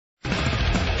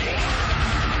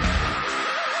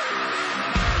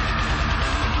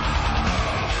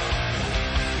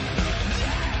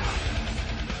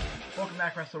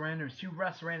back, WrestleRanters, to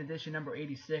WrestleRant edition number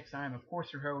 86. I am, of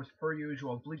course, your host, per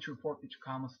usual, Bleacher Report feature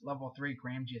columnist, level 3,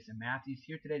 Graham GSM Matthews,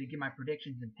 here today to give my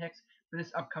predictions and picks for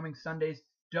this upcoming Sunday's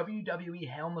WWE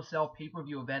Hell in a Cell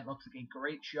pay-per-view event. Looks like a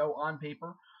great show on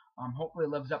paper. Hopefully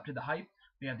it lives up to the hype.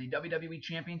 We have the WWE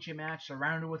Championship match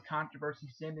surrounded with controversy,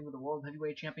 same thing with the World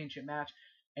Heavyweight Championship match,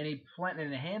 and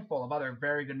a handful of other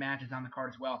very good matches on the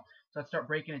card as well. So let's start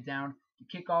breaking it down.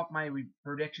 To kick off my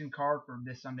prediction card for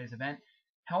this Sunday's event,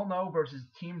 Hell No versus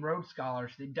Team Rhodes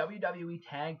Scholars, the WWE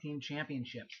Tag Team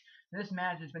Championships. This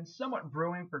match has been somewhat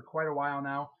brewing for quite a while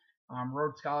now.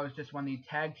 Rhodes Scholars just won the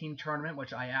Tag Team Tournament,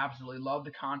 which I absolutely love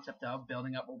the concept of,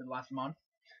 building up over the last month.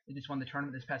 They just won the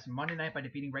tournament this past Monday night by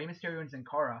defeating Rey Mysterio and Sin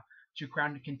Cara to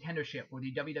crown the contendership for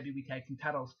the WWE Tag Team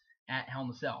titles at Hell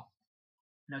in a Cell.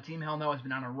 Now, Team Hell No has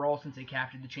been on a roll since they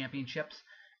captured the championships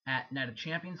at Night of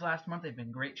Champions last month. They've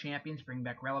been great champions, bringing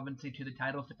back relevancy to the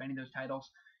titles, defending those titles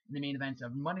in the main events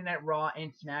of Monday Night Raw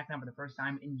and SmackDown for the first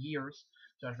time in years.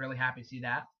 So I was really happy to see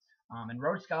that. And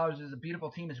Rhodes Scholars is a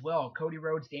beautiful team as well. Cody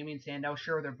Rhodes, Damian Sandow,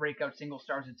 sure, they're breakout single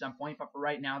stars at some point, but for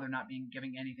right now, they're not being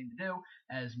given anything to do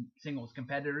as singles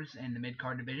competitors in the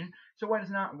mid-card division. So might as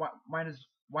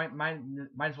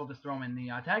well just throw them in the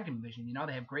tag team division. You know,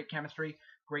 they have great chemistry,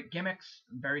 great gimmicks,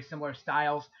 very similar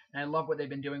styles, and I love what they've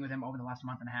been doing with them over the last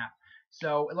month and a half.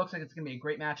 So it looks like it's going to be a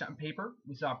great match on paper.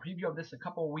 We saw a preview of this a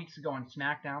couple of weeks ago on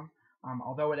SmackDown.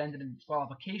 Although it ended in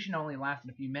disqualification, only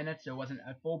lasted a few minutes, so it wasn't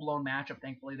a full-blown matchup.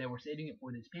 Thankfully, they were saving it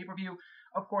for this pay-per-view.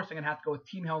 Of course, I'm going to have to go with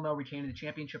Team Hell No retaining the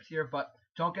championships here, but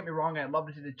don't get me wrong, I'd love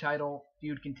to see the title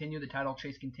feud continue, the title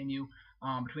chase continue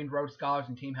between Rhodes Scholars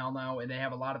and Team Hell No, and they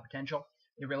have a lot of potential.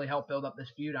 They really helped build up this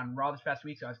feud on Raw this past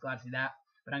week, so I was glad to see that.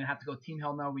 But I'm going to have to go with Team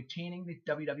Hell No retaining the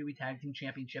WWE Tag Team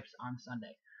Championships on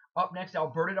Sunday. Up next,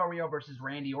 Alberto Del Rio versus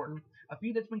Randy Orton, a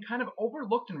feud that's been kind of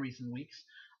overlooked in recent weeks.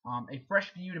 A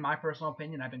fresh feud, in my personal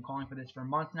opinion. I've been calling for this for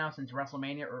months now, since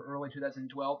WrestleMania or early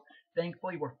 2012.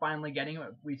 Thankfully, we're finally getting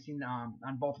it. We've seen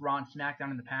on both Raw and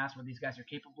SmackDown in the past what these guys are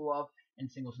capable of in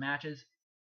singles matches.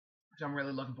 So I'm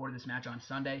really looking forward to this match on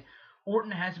Sunday.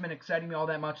 Orton hasn't been exciting me all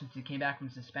that much since he came back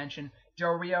from suspension.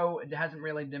 Del Rio hasn't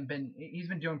really he's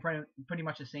been doing pretty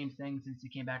much the same thing since he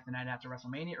came back the night after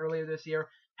WrestleMania earlier this year.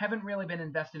 Haven't really been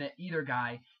invested in either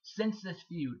guy since this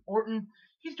feud. Orton,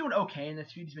 he's doing okay in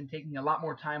this feud. He's been taking a lot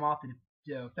more time off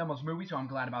to film his movie, so I'm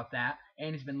glad about that.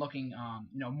 And he's been looking,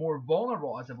 more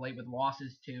vulnerable as of late with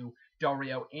losses to Del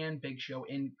Rio and Big Show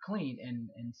in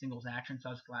singles action. So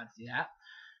I was glad to see that.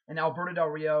 And Alberto Del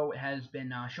Rio has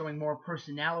been showing more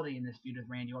personality in this feud with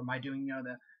Randy Orton by doing,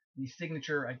 the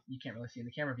signature, you can't really see in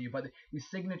the camera view, but the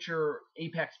signature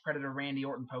Apex Predator Randy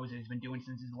Orton pose that he's been doing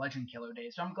since his Legend Killer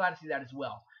days. So I'm glad to see that as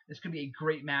well. This could be a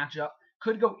great matchup.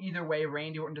 Could go either way.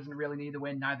 Randy Orton doesn't really need the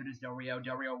win. Neither does Del Rio.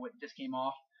 Del Rio just came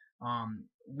off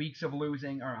months of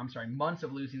losing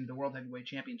to the World Heavyweight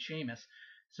Champion Sheamus.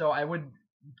 So I would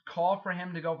call for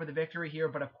him to go for the victory here,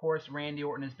 but of course Randy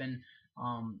Orton has been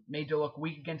made to look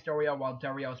weak against Del Rio, while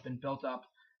Del Rio has been built up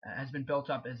as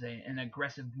an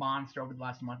aggressive monster over the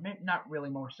last month. Maybe not really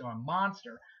more so a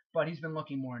monster, but he's been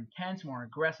looking more intense, more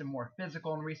aggressive, more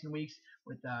physical in recent weeks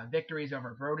with victories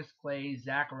over Brodus Clay,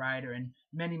 Zack Ryder, and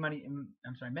many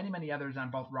others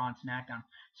on both Raw and SmackDown.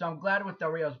 So I'm glad with Del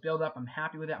Rio's build-up. I'm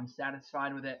happy with it. I'm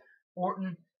satisfied with it.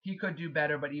 Orton, he could do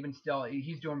better, but even still,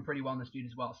 he's doing pretty well in this feud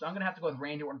as well. So I'm going to have to go with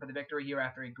Randy Orton for the victory here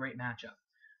after a great matchup.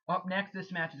 Up next,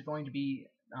 this match is going to be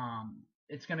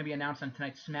it's going to be announced on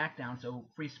tonight's SmackDown, so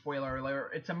free spoiler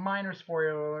alert. It's a minor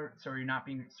spoiler alert, so you're not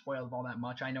being spoiled of all that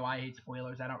much. I know I hate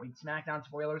spoilers. I don't read SmackDown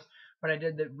spoilers, but I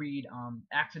did read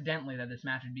accidentally that this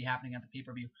match would be happening at the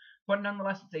pay-per-view. But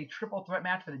nonetheless, it's a triple threat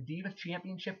match for the Divas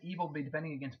Championship. Eva will be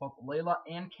defending against both Layla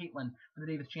and Caitlyn for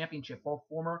the Divas Championship.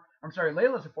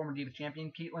 Layla's a former Divas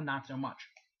Champion. Caitlyn, not so much.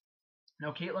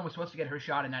 Now, Caitlyn was supposed to get her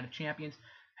shot at Night of Champions.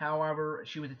 However,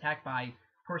 she was attacked by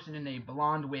person in a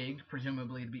blonde wig,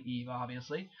 presumably to be Eve,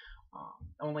 obviously,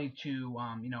 only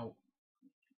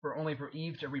for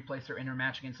Eve to replace her in her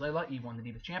match against Layla. Eve won the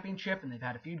Divas Championship, and they've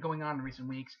had a feud going on in recent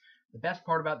weeks. The best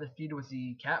part about this feud was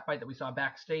the cat fight that we saw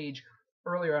backstage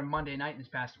earlier on Monday night this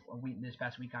past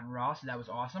week on Raw, so that was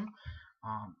awesome.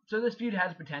 So this feud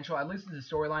has potential. At least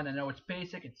it's a storyline. I know it's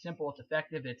basic, it's simple, it's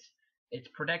effective, it's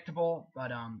predictable,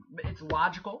 but it's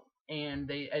logical, and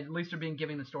they at least are being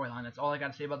given the storyline. That's all I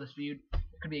got to say about this feud.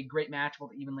 Could be a great match.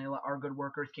 Both Eve and Layla are good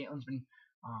workers. Caitlyn's been,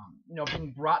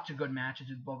 being brought to good matches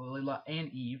with both Layla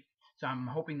and Eve. So I'm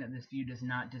hoping that this feud does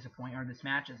not disappoint, or this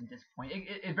match doesn't disappoint.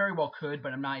 It very well could,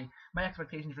 but my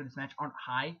expectations for this match aren't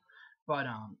high. But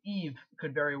Eve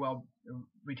could very well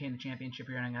retain the championship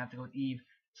here, and I'm gonna have to go with Eve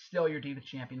still your Divas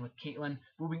champion, with Caitlyn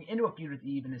moving into a feud with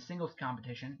Eve in a singles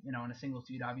competition, in a singles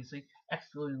feud, obviously,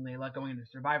 excluding Layla, going into the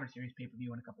Survivor Series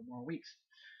pay-per-view in a couple more weeks.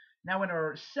 Now, in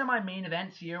our semi-main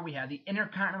events here, we have the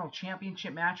Intercontinental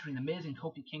Championship match between The Miz and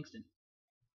Kofi Kingston.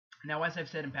 Now, as I've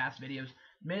said in past videos,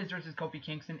 Miz versus Kofi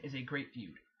Kingston is a great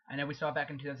feud. I know we saw it back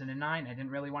in 2009. I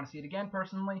didn't really want to see it again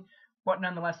personally, but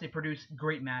nonetheless, they produce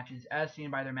great matches, as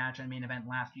seen by their match on main event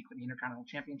last week with the Intercontinental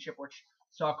Championship, which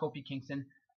saw Kofi Kingston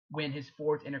win his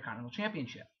 4th Intercontinental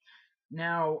Championship.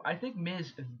 Now, I think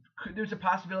Miz, there's a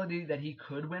possibility that he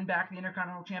could win back the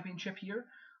Intercontinental Championship here.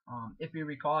 If you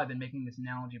recall, I've been making this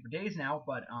analogy for days now,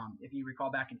 but if you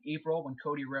recall back in April when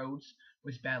Cody Rhodes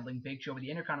was battling Big Show for the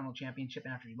Intercontinental Championship,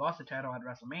 and after he lost the title at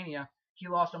WrestleMania, he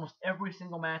lost almost every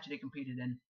single match that he competed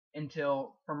in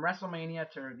until from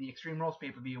WrestleMania to the Extreme Rules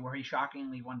pay-per-view, where he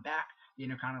shockingly won back the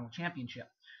Intercontinental Championship.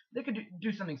 They could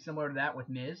do something similar to that with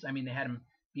Miz. I mean, they had him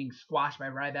being squashed by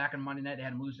Ryback on Monday night. They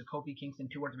had him lose to Kofi Kingston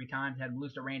 2 or 3 times. They had him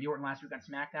lose to Randy Orton last week on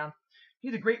SmackDown.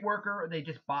 He's a great worker. They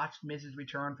just botched Miz's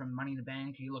return from Money in the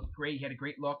Bank. He looked great. He had a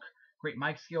great look, great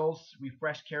mic skills,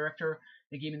 refreshed character.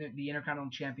 They gave him the Intercontinental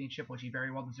Championship, which he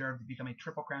very well deserved, to become a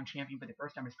Triple Crown champion for the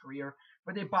first time in his career.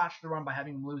 But they botched the run by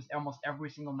having him lose almost every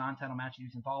single non-title match he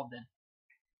was involved in.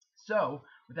 So,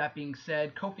 with that being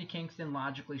said, Kofi Kingston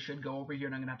logically should go over here,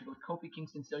 and I'm going to have to go with Kofi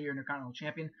Kingston, still your Intercontinental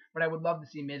Champion, but I would love to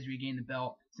see Miz regain the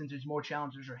belt, since there's more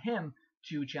challengers for him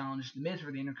to challenge The Miz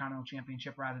for the Intercontinental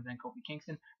Championship rather than Kofi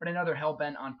Kingston, but I know they're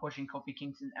hell-bent on pushing Kofi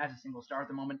Kingston as a single star at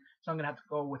the moment, so I'm going to have to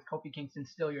go with Kofi Kingston,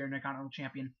 still your Intercontinental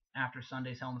Champion, after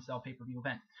Sunday's Hell in a Cell pay-per-view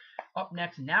event. Up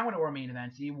next, now into our main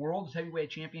event, the World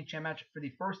Heavyweight Championship match. For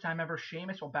the first time ever,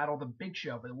 Sheamus will battle the Big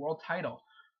Show for the world title.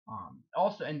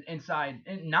 Also, not inside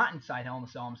Hell in a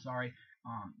Cell, I'm sorry.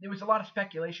 There was a lot of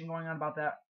speculation going on about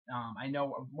that. I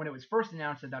know when it was first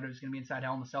announced, I thought it was going to be inside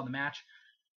Hell in a Cell. The match,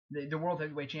 the World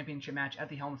Heavyweight Championship match at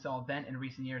the Hell in a Cell event in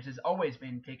recent years has always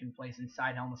been taking place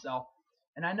inside Hell in a Cell.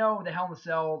 And I know the Hell in a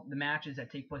Cell, the matches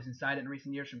that take place inside it in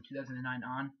recent years from 2009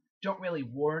 on, don't really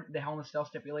warrant the Hell in a Cell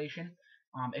stipulation,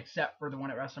 except for the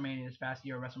one at WrestleMania this past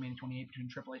year, WrestleMania 28 between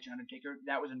Triple H and Undertaker.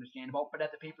 That was understandable. But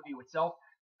at the pay-per-view itself,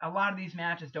 a lot of these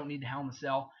matches don't need the Hell in a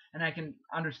Cell, and I can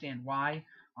understand why.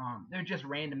 They're just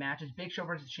random matches. Big Show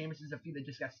versus Sheamus is a feud that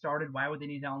just got started. Why would they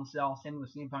need Hell in a Cell? Same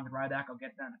with CM Punk and Ryback. I'll get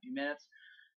to that in a few minutes.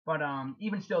 But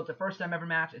even still, it's the first time ever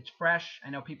match. It's fresh. I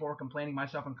know people were complaining,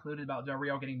 myself included, about Del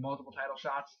Rio getting multiple title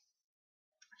shots.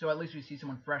 So at least we see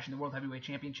someone fresh in the World Heavyweight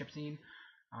Championship scene.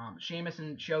 Sheamus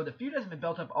and Show, the feud hasn't been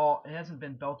built up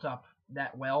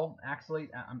that well, actually.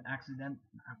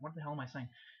 What the hell am I saying?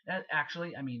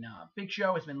 Big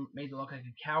Show has been made to look like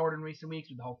a coward in recent weeks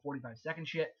with the whole 45-second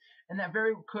shit, and that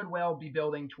very could well be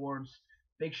building towards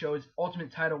Big Show's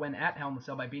ultimate title win at Hell in a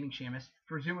Cell by beating Sheamus,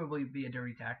 presumably via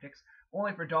dirty tactics,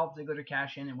 only for Dolph Ziggler to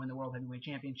cash in and win the World Heavyweight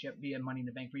Championship via Money in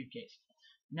the Bank briefcase.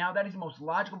 Now, that is the most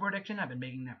logical prediction. I've been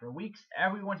making that for weeks.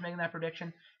 Everyone's making that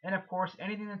prediction. And, of course,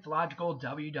 anything that's logical,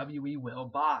 WWE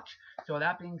will botch. So,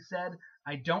 that being said,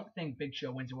 I don't think Big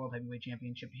Show wins the World Heavyweight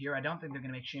Championship here. I don't think they're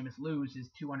going to make Sheamus lose his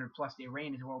 200-plus day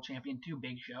reign as World Champion to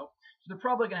Big Show. So, they're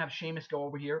probably going to have Sheamus go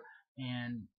over here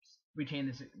and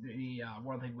retain the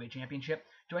World Heavyweight Championship.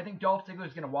 Do I think Dolph Ziggler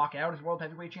is going to walk out as World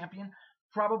Heavyweight Champion?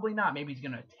 Probably not. Maybe he's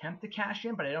going to attempt to cash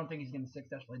in, but I don't think he's going to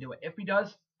successfully do it. If he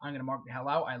does, I'm going to mark the hell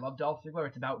out. I love Dolph Ziggler.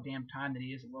 It's about damn time that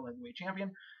he is a World Heavyweight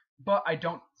Champion. But I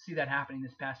don't see that happening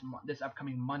this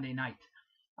upcoming Monday night.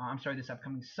 This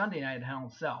upcoming Sunday night at Hell in a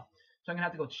Cell. So I'm going to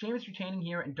have to go with Sheamus retaining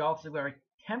here and Dolph Ziggler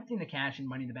attempting to cash in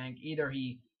Money in the Bank. Either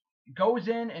he goes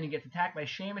in and he gets attacked by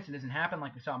Sheamus. It doesn't happen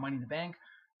like we saw Money in the Bank.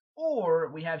 Or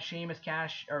we have Sheamus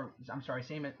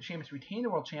retain the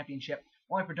World Championship,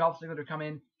 only for Dolph Ziggler to come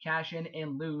in, cash in,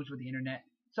 and lose with the internet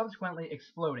subsequently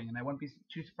exploding. And I wouldn't be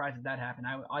too surprised if that happened.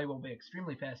 I will be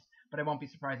extremely pissed, but I won't be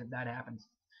surprised if that happens.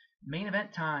 Main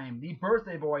event time. The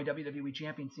birthday boy, WWE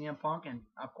Champion CM Punk, and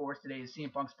of course today is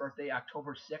CM Punk's birthday,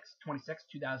 October 26,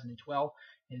 2012.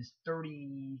 His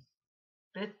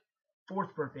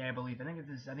 4th birthday, I believe. I think he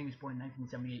was born in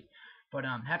 1978. But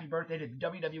happy birthday to the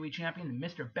WWE Champion,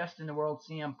 Mr. Best in the World,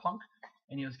 CM Punk.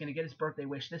 And he was going to get his birthday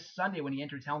wish this Sunday when he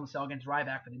enters Hell in a Cell against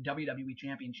Ryback for the WWE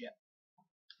Championship.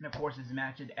 And of course, this is a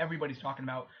match that everybody's talking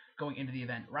about going into the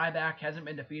event. Ryback hasn't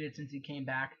been defeated since he came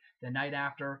back the night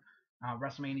after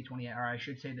WrestleMania 28, or I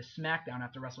should say the SmackDown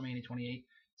after WrestleMania 28.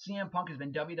 CM Punk has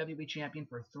been WWE Champion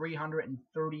for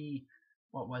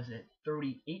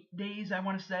 38 days, I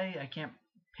want to say. I can't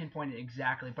pinpoint it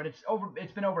exactly, but it's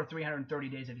been over 330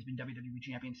 days that he's been WWE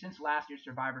Champion since last year's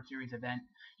Survivor Series event.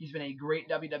 He's been a great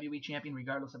WWE Champion,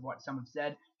 regardless of what some have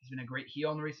said. He's been a great heel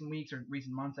in recent weeks, or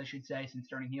recent months, I should say, since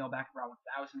turning heel back around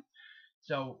 1000.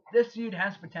 So this feud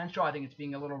has potential. I think it's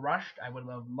being a little rushed. I would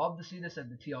have loved to see this at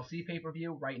the TLC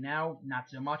pay-per-view. Right now, not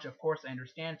so much. Of course, I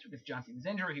understand it's because John Cena's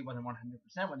injury. He wasn't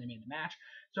 100% when they made the match,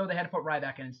 so they had to put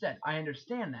Ryback in instead. I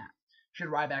understand that. Should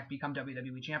Ryback become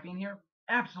WWE champion here?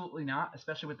 Absolutely not,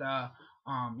 especially with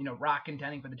Rock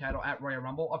contending for the title at Royal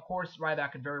Rumble. Of course,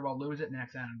 Ryback could very well lose it in the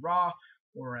next night on Raw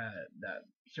or the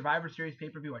Survivor Series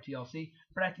pay-per-view or TLC,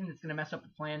 but I think it's going to mess up the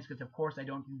plans because, of course, I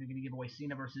don't think they're going to give away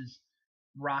Cena versus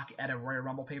Rock at a Royal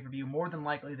Rumble pay-per-view. More than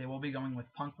likely, they will be going with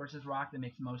Punk versus Rock. That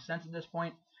makes the most sense at this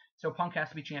point. So Punk has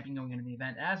to be champion going into the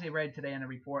event. As I read today in the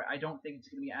report, I don't think it's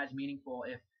going to be as meaningful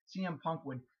if CM Punk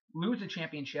would lose the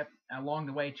championship along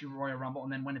the way to Royal Rumble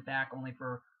and then win it back only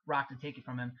for Rock to take it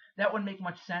from him. That wouldn't make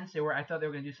much sense. I thought they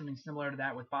were going to do something similar to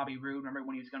that with Bobby Roode. Remember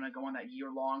when he was going to go on that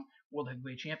year-long World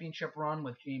Heavyweight Championship run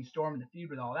with James Storm and the feud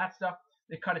with all that stuff?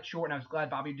 They cut it short, and I was glad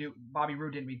Bobby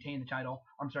Roode didn't regain the title.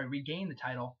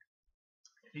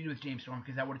 To do with James Storm,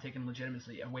 because that would have taken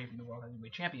legitimacy away from the World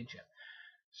Heavyweight Championship.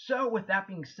 So with that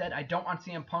being said, I don't want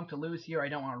CM Punk to lose here. I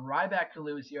don't want Ryback to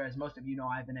lose here. As most of you know,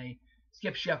 I've been a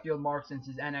Skip Sheffield mark since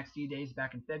his NXT days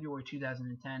back in February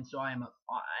 2010. So I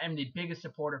am the biggest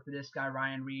supporter for this guy.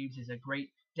 Ryan Reeves is a great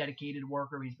dedicated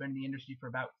worker. He's been in the industry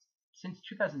for since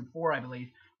 2004, I believe,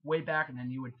 way back than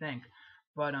you would think.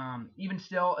 But even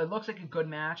still, it looks like a good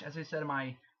match. As I said in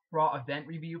my Raw event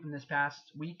review from this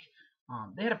past week,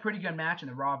 they had a pretty good match in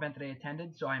the Raw event that I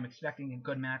attended, so I'm expecting a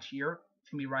good match here. It's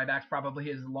going to be Ryback's probably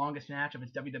his longest match of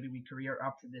his WWE career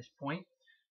up to this point.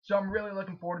 So I'm really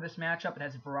looking forward to this matchup. It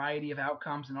has a variety of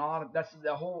outcomes, and that's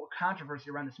the whole controversy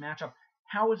around this matchup.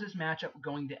 How is this matchup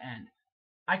going to end?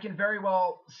 I can very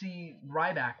well see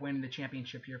Ryback winning the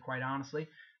championship here, quite honestly.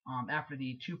 After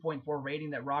the 2.4 rating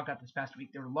that Raw got this past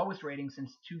week, their lowest rating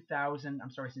since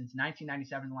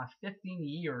 1997, the last 15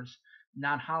 years,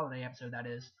 non-holiday episode that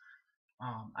is.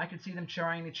 I could see them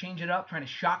trying to change it up, trying to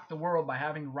shock the world by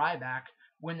having Ryback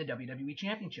win the WWE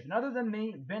Championship. And other than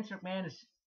me, Vince McMahon is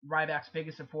Ryback's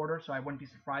biggest supporter, so I wouldn't be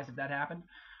surprised if that happened.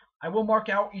 I will mark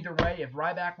out either way. If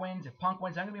Ryback wins, if Punk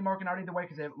wins, I'm going to be marking out either way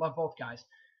because I love both guys.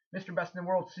 Mr. Best in the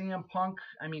World, CM Punk,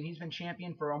 I mean, he's been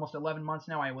champion for almost 11 months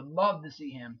now. I would love to see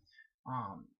him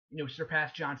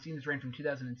surpass John Cena's reign from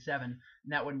 2007. And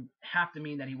that would have to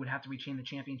mean that he would have to retain the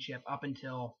championship up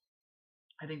until,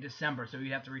 I think, December. So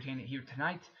he'd have to retain it here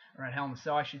tonight, or at Hell in a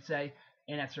Cell, I should say,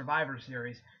 and at Survivor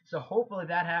Series. So hopefully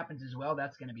that happens as well.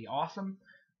 That's going to be awesome.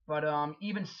 But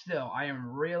even still, I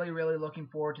am really, really looking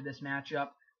forward to this matchup.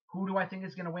 Who do I think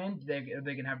is going to win? Are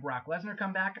they going to have Brock Lesnar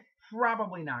come back?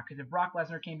 Probably not, because if Brock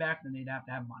Lesnar came back, then they'd have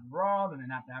to have him on Raw, then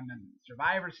they'd have to have him in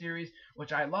Survivor Series,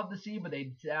 which I'd love to see, but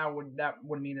that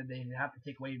would mean that they'd have to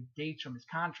take away dates from his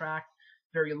contract,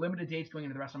 very limited dates going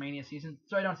into the WrestleMania season,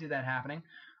 so I don't see that happening.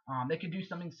 They could do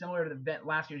something similar to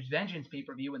last year's Vengeance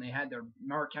pay-per-view when they had their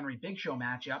Mark Henry Big Show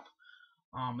matchup,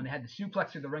 when they had the suplex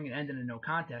through the ring and ended in no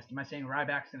contest. Am I saying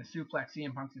Ryback's going to suplex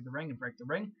CM Punk through the ring and break the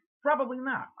ring? Probably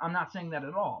not. I'm not saying that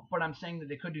at all. But I'm saying that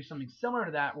they could do something similar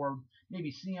to that, where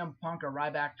maybe CM Punk or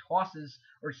Ryback tosses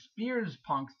or spears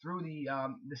Punk through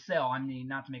the cell. I mean,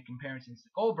 not to make comparisons to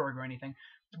Goldberg or anything,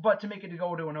 but to make it to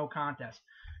go to a no contest.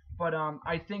 But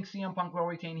I think CM Punk will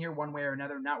retain here one way or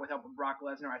another, not with help of Brock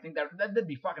Lesnar. I think that'd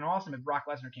be fucking awesome if Brock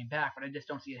Lesnar came back, but I just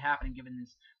don't see it happening given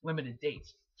his limited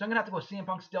dates. So I'm going to have to go CM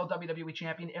Punk still WWE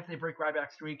Champion. If they break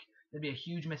Ryback's streak, that'd be a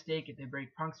huge mistake. If they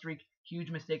break Punk's streak, huge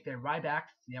mistake. They Ryback,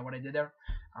 see what I did there?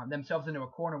 Themselves into a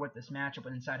corner with this matchup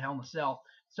inside Hell in a Cell.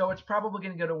 So it's probably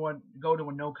going to go to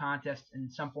a no contest in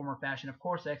some form or fashion. Of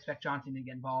course, I expect John Cena to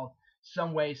get involved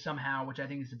some way, somehow, which I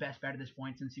think is the best bet at this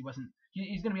point, since he's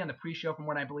going to be on the pre-show from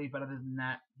what I believe, but other than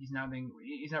that, he's not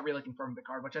really confirmed the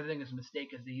card, which I think is a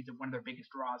mistake, as he's one of their biggest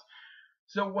draws.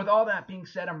 So with all that being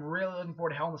said, I'm really looking forward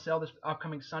to Hell in a Cell this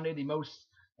upcoming Sunday, the most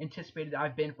anticipated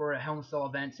I've been for a Hell in a Cell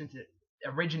event since it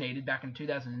originated back in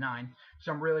 2009.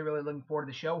 So I'm really, really looking forward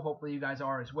to the show. Hopefully you guys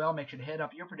are as well. Make sure to hit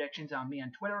up your predictions on me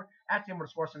on Twitter, at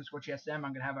 @SaveUsGSM. I'm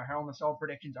going to have a Hell in a Cell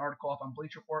predictions article up on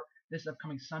Bleacher Report this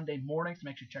upcoming Sunday morning, so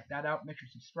make sure to check that out. Make sure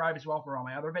to subscribe as well for all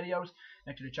my other videos.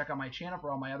 Make sure to check out my channel for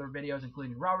all my other videos,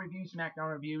 including Raw reviews,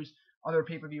 SmackDown reviews, other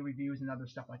pay-per-view reviews, and other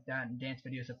stuff like that, and dance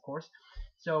videos, of course.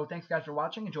 So thanks, guys, for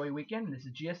watching. Enjoy your weekend. This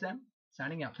is GSM,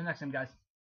 signing out. Till next time, guys.